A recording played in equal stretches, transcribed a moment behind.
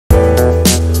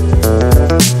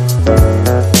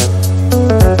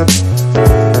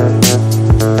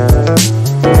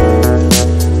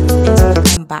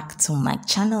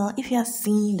channel. If you are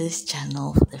seeing this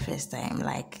channel for the first time,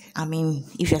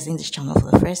 if you're seeing this channel for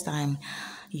the first time,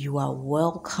 you are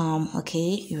welcome.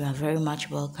 Okay, you are very much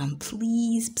welcome.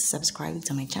 Please subscribe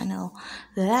to my channel,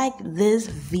 like this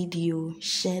video,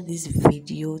 share this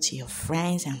video to your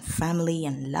friends and family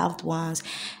and loved ones,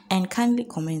 and kindly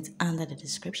comment under the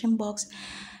description box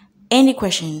any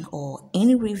question or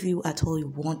any review at all you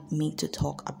want me to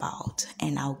talk about,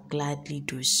 and I'll gladly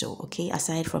do so. Okay,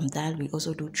 aside from that, we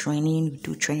also do training. We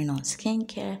do training on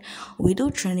skincare, we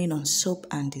do training on soap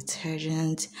and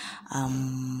detergent.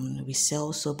 We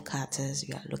sell soap cutters.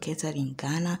 We are located in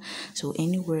Ghana, so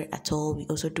anywhere at all. We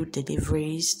also do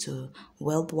deliveries to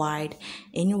worldwide,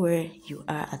 anywhere you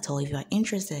are at all. If you are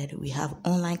interested, we have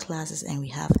online classes and we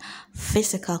have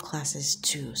physical classes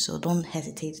too, so don't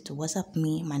hesitate to WhatsApp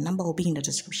me. My number will be in the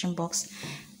description box,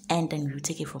 and then we'll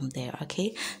take it from there.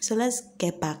 Okay, so let's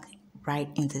get back right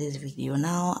into this video.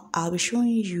 Now I'll be showing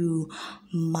you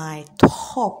my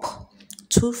top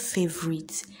 2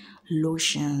 favorite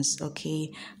lotions,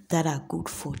 okay, that are good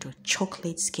for your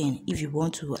chocolate skin. If you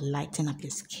want to lighten up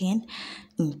your skin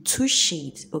in 2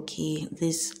 shades, okay,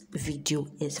 this video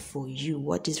is for you.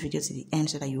 Watch this video to the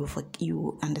end so that you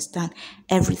will understand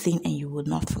everything and you will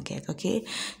not forget. Okay,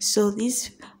 so these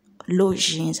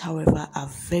lotions, however, are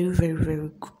very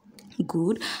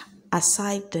good.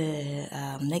 Aside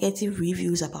the negative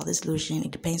reviews about this lotion,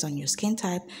 it depends on your skin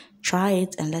type. Try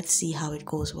it and let's see how it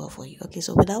goes well for you. Okay,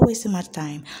 so without wasting much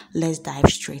time, let's dive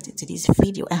straight into this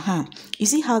video. You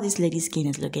see how this lady's skin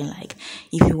is looking like?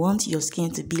 If you want your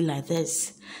skin to be like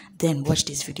this, then watch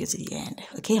this video to the end.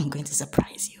 Okay, I'm going to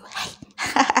surprise you.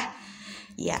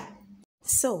 Yeah,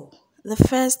 so the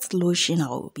first lotion I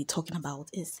will be talking about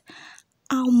is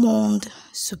Almond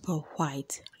Super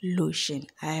White Lotion.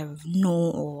 I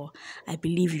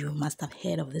believe you must have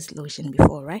heard of this lotion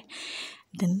before, right?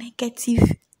 The negative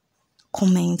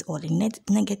comment or the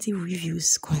negative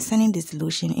reviews concerning this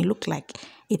lotion, it looked like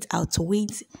it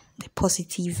outweighs the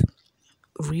positive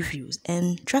reviews.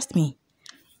 And trust me,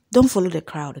 don't follow the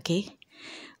crowd, okay?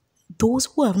 Those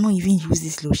who have not even used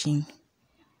this lotion,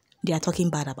 they are talking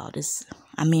bad about this.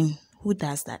 Who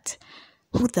does that?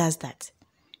 Who does that?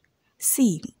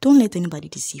 See, don't let anybody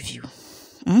deceive you.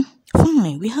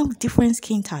 Fine, we have different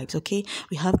skin types, okay?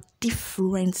 We have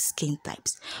different skin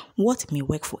types. What may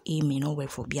work for A may not work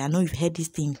for B. I know you've heard this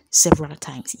thing several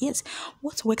times. Yes,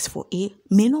 what works for A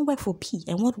may not work for B,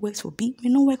 and what works for B may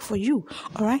not work for you,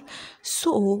 all right?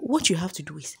 So what you have to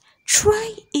do is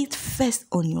try it first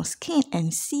on your skin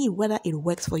and see whether it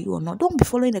works for you or not. Don't be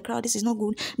following the crowd. This is not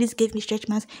good. This gave me stretch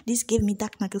marks. This gave me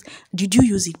dark knuckles. Did you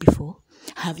use it before?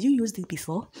 Have you used it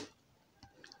before?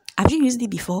 Have you used it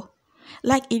before?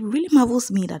 Like, it really marvels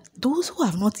me that those who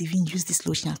have not even used this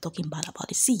lotion are talking bad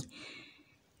about it. See,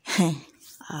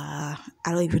 I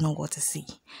don't even know what to say.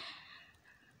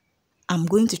 I'm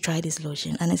going to try this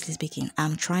lotion. Honestly speaking,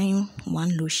 I'm trying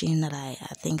one lotion that I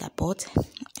think I bought,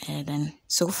 and then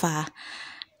so far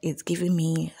it's giving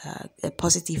me a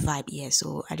positive vibe here.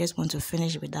 So I just want to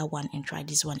finish with that one and try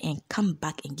this one and come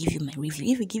back and give you my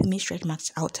review. If it gives me stretch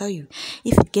marks, I'll tell you.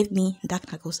 If it gave me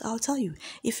dark knuckles, I'll tell you.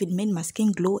 If it made my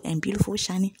skin glow and beautiful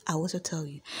shiny, I'll also tell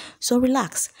you. So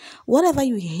relax. Whatever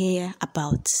you hear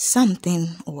about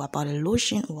something, or about a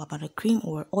lotion, or about a cream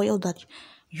or oil that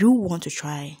you want to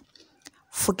try,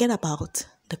 forget about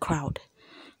the crowd.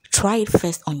 Try it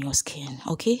first on your skin,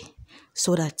 okay?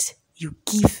 So that you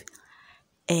give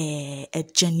a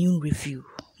genuine review,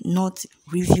 not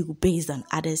review based on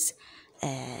others,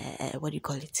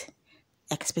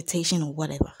 expectation or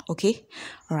whatever. Okay,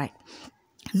 all right.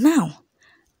 Now,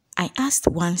 I asked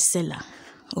one seller,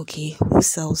 okay, who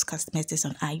sells cosmetics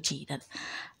on IG, that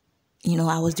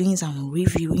I was doing some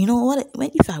review.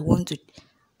 If I want to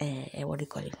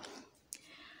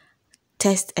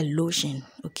test a lotion,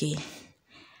 okay,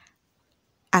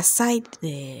 aside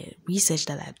the research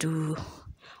that I do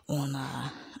on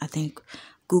I think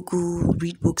Google,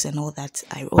 read books and all that,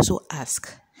 I also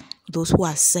ask those who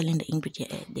are selling the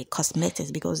ingredient, the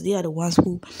cosmetics, because they are the ones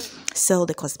who sell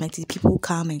the cosmetics. People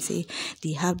come and say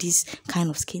they have this kind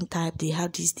of skin type, they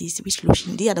have this which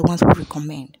lotion. They are the ones who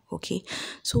recommend. Okay,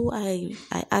 so I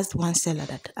asked one seller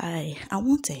that I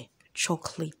want a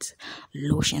chocolate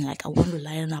lotion, like I want to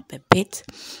lighten up a bit.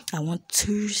 I want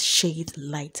 2 shades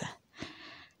lighter.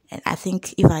 And I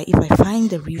think if I find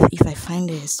the review, if I find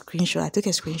a screenshot, I took a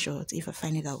screenshot. If I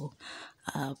find it, I will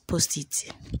post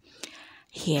it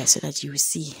here so that you will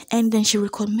see. And then she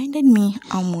recommended me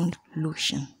almond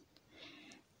lotion.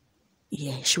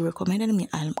 Yeah, she recommended me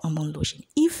almond lotion.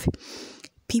 If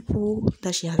people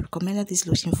that she has recommended this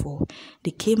lotion for,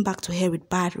 they came back to her with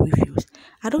bad reviews.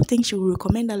 I don't think she will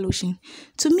recommend that lotion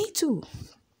to me too.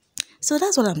 So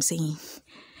that's what I'm saying.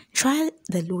 Try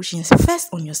the lotions first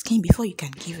on your skin before you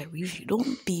can give a review.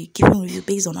 Don't be giving review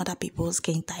based on other people's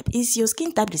skin type. Is your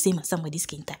skin type the same as somebody's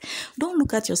skin type? Don't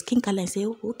look at your skin color and say,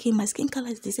 oh, okay, my skin color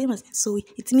is the same as, so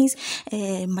it means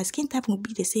my skin type will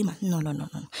be the same as. No.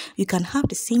 You can have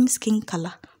the same skin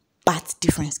color but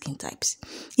different skin types.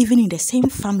 Even in the same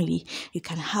family, you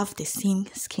can have the same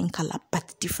skin color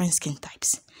but different skin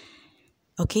types.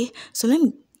 Okay, so let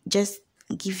me just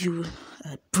give you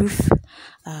a brief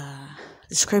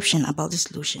description about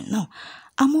this lotion. Now,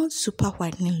 Almond Super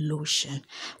Whitening Lotion.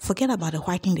 Forget about the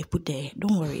whitening they put there.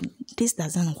 Don't worry, this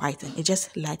doesn't whiten, it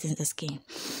just lightens the skin.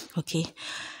 Okay,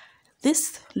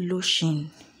 this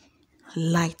lotion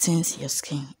lightens your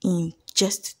skin in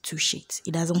just 2 shades.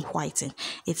 It doesn't whiten,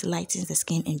 it lightens the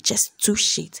skin in just 2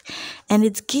 shades, and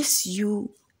it gives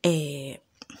you a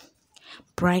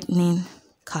brightening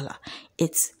color.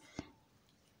 It's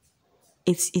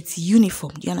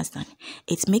uniform. Do you understand?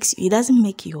 It doesn't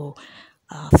make your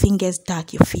fingers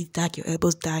dark, your feet dark, your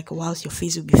elbows dark, whilst your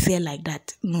face will be fair like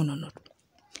that. No.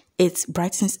 It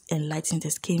brightens and lightens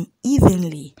the skin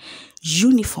evenly,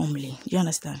 uniformly. Do you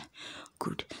understand?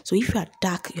 Good. So if you are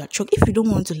dark, you are chalk. If you don't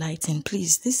want to lighten,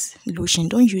 please, this lotion,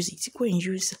 don't use it. Go and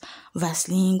use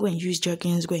Vaseline, go and use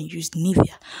Jergens, go and use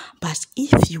Nivea. But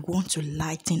if you want to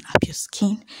lighten up your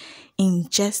skin in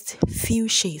just few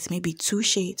shades, maybe 2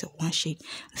 shades or 1 shade,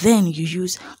 then you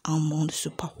use Almond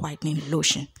Super Whitening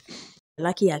Lotion.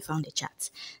 Lucky I found the chat.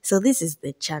 So this is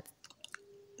the chat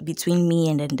between me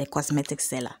and then the cosmetic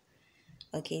seller.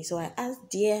 Okay, so I asked,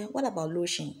 dear, what about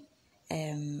lotion?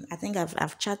 I think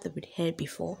I've chatted with her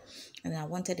before, and I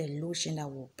wanted a lotion that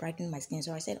will brighten my skin.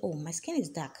 So I said, oh, my skin is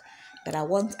dark, but I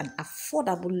want an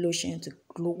affordable lotion to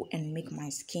glow and make my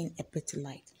skin a bit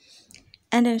light.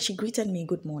 And then she greeted me,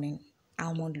 good morning,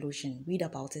 almond lotion. Read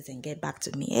about it and get back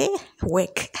to me.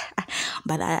 Work.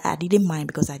 But I didn't mind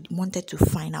because I wanted to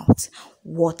find out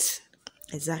what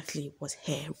exactly was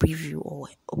her review or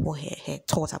what her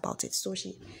thought about it. So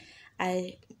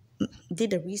I did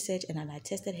the research and then I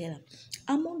tested her.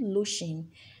 Almond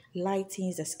lotion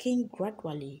lightens the skin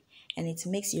gradually and it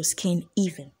makes your skin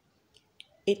even.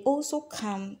 It also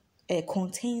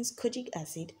contains kojic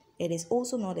acid. It is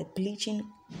also not a bleaching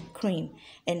cream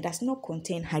and does not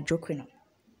contain hydroquinone.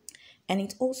 And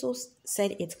it also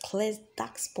said it clears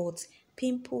dark spots,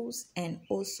 pimples, and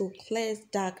also clears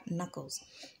dark knuckles.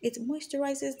 It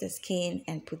moisturizes the skin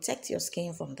and protects your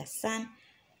skin from the sun.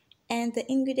 And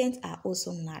the ingredients are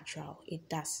also natural. It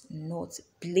does not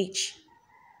bleach.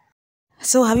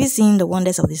 So have you seen the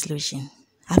wonders of this lotion?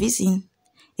 Have you seen?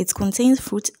 It contains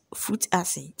fruit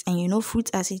acid. And you know fruit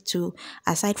acid too,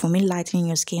 aside from it lightening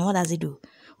your skin, what does it do?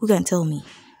 Who can tell me?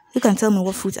 You can tell me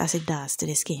what fruit acid does to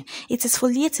the skin. It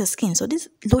exfoliates your skin. So this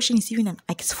lotion is even an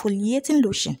exfoliating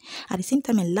lotion. At the same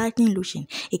time, a lightening lotion.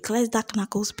 It clears dark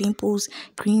knuckles, pimples,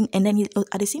 cream, and then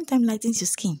at the same time lightens your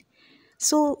skin.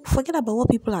 So forget about what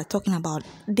people are talking about.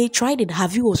 They tried it.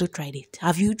 Have you also tried it?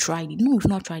 Have you tried it? No, you've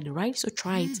not tried it, right? So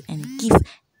try it and give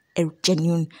a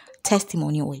genuine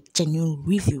testimony or a genuine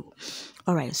review.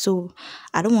 All right. So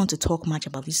I don't want to talk much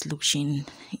about this lotion.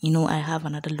 You know, I have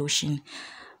another lotion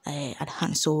at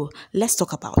hand. So let's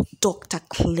talk about Dr.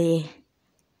 Claire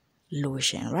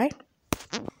lotion, right?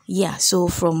 Yeah. So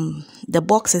from the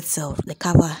box itself, the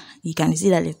cover, you can see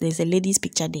that there's a lady's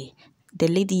picture there. The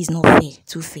lady is not fair,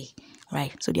 too fair.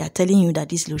 Right, so they are telling you that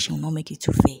this lotion will not make it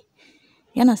too fair.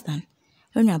 You understand?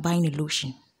 When you are buying a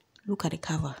lotion, look at the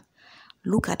cover,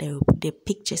 look at the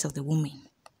pictures of the woman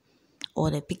or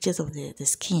the pictures of the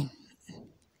skin,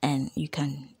 and you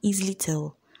can easily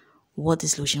tell what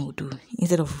this lotion will do.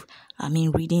 Instead of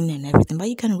reading and everything, but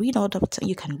you can read all the time.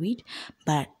 You can read,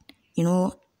 but you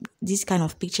know these kind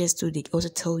of pictures too. They also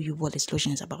tell you what this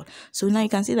lotion is about. So now you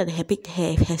can see that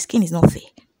her skin is not fair.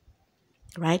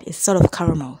 Right, it's sort of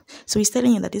caramel. So he's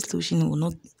telling you that this lotion will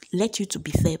not let you to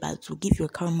be fair, but it will give you a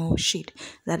caramel shade.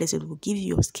 That is, it will give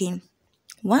your skin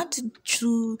 1 to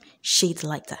 2 shades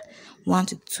lighter. 1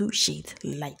 to 2 shades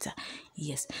lighter.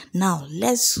 Yes. Now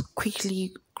let's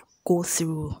quickly go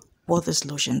through what this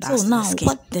lotion does. So now,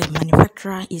 what the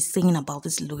manufacturer is saying about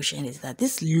this lotion is that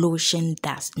this lotion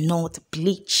does not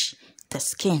bleach the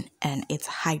skin and it's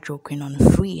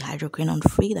hydroquinone free. Hydroquinone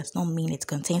free does not mean it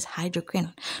contains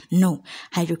hydroquinone. No,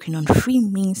 hydroquinone free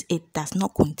means it does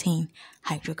not contain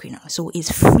hydroquinone. So it's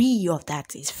free of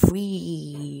that. It's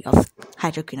free of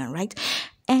hydroquinone, right?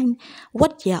 And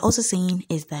what they are also saying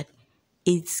is that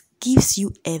it gives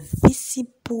you a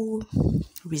visible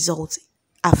result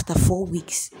after 4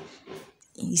 weeks.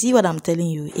 You see what I'm telling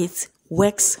you? It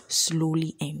works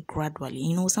slowly and gradually.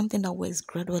 You know, something that works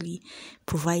gradually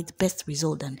provides best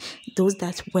result than those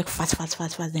that work fast, fast,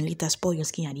 fast, fast, then later spoil your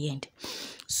skin at the end.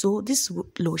 So this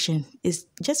lotion is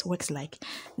just works like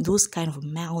those kind of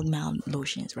mild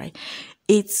lotions, right?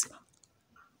 It's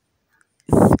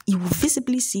You will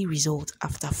visibly see results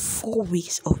after 4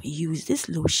 weeks of use. This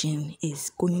lotion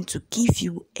is going to give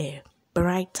you a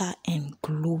brighter and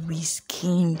glowy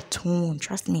skin tone.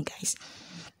 Trust me, guys.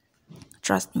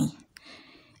 Trust me.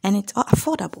 And it's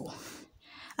affordable.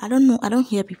 I don't know. I don't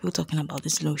hear people talking about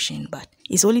this lotion, but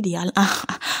it's only the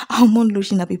almond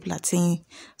lotion that people are saying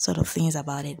sort of things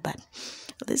about it. But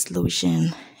this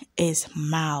lotion is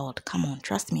mild. Come on,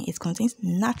 trust me. It contains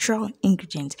natural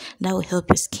ingredients that will help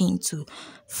your skin to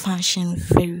function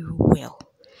very well.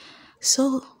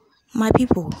 So, my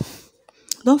people,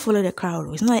 don't follow the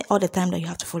crowd. It's not all the time that you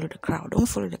have to follow the crowd. Don't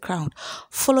follow the crowd.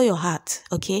 Follow your heart,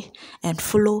 okay? And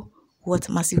follow what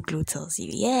Massive Glow tells you.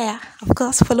 Yeah, of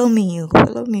course, follow me.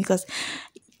 Follow me because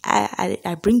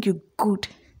I bring you good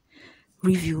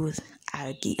reviews.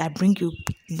 I bring you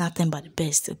nothing but the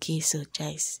best, okay? So,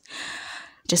 guys,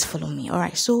 just follow me. All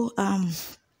right, so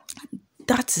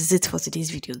that is it for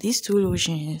today's video. These two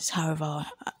lotions, however,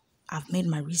 I've made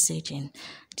my research and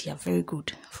they are very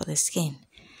good for the skin.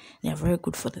 They are very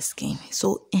good for the skin.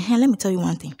 So let me tell you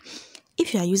one thing.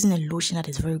 If you are using a lotion that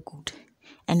is very good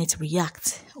and it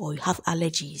reacts, or you have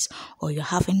allergies, or you're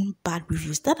having bad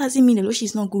reviews, that doesn't mean the lotion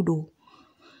is not good though.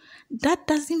 That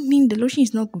doesn't mean the lotion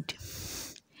is not good.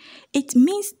 It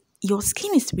means your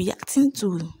skin is reacting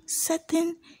to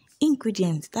certain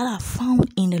ingredients that are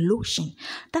found in the lotion.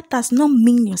 That does not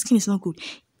mean your skin is not good.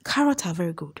 Carrots are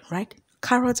very good, right?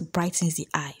 Carrot brightens the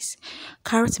eyes.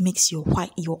 Carrot makes your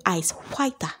eyes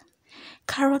whiter.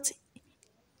 Carrot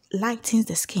lightens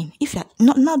the skin. If you're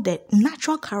not the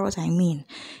natural carrot, I mean,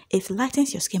 it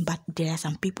lightens your skin, but there are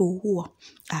some people who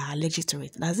are allergic to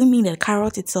it. Doesn't mean that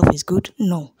carrot itself is good.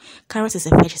 No, carrot is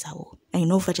a vegetable, and you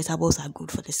know vegetables are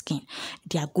good for the skin.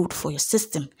 They are good for your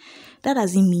system. That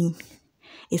doesn't mean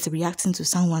it's reacting to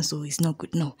someone, so it's not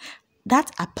good. No,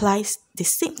 that applies. The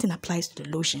same thing applies to the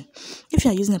lotion. If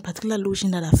you are using a particular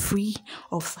lotion that are free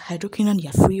of hydroquinone, they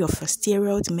are free of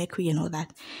steroids, mercury, and all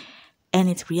that, and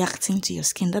it's reacting to your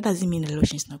skin, that doesn't mean the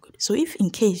lotion is not good. So if in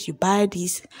case you buy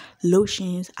these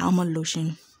lotions, almond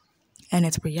lotion, and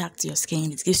it reacts to your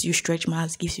skin, it gives you stretch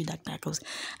marks, gives you dark circles,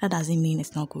 that doesn't mean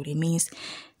it's not good. It means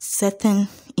certain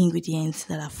ingredients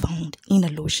that are found in the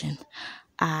lotion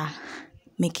are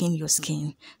making your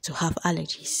skin to have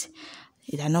allergies.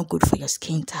 They are not good for your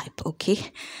skin type, okay?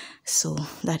 So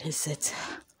that is it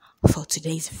for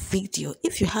today's video.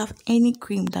 If you have any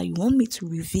cream that you want me to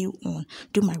review on,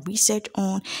 do my research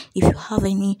on, if you have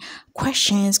any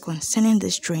questions concerning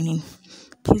this training,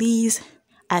 please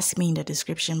ask me in the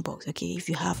description box, okay? If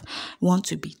you want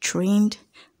to be trained,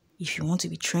 you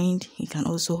can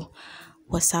also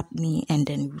WhatsApp me and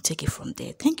then we'll take it from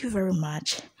there. Thank you very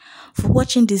much for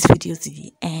watching this video to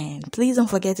the end. Please don't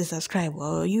forget to subscribe.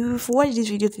 Well, you've watched this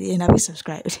video to the end. I'll be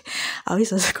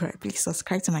subscribed. Please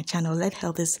subscribe to my channel. Let's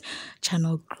help this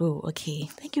channel grow. Okay.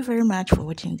 Thank you very much for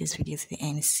watching this video to the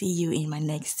end. See you in my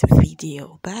next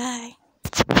video. Bye.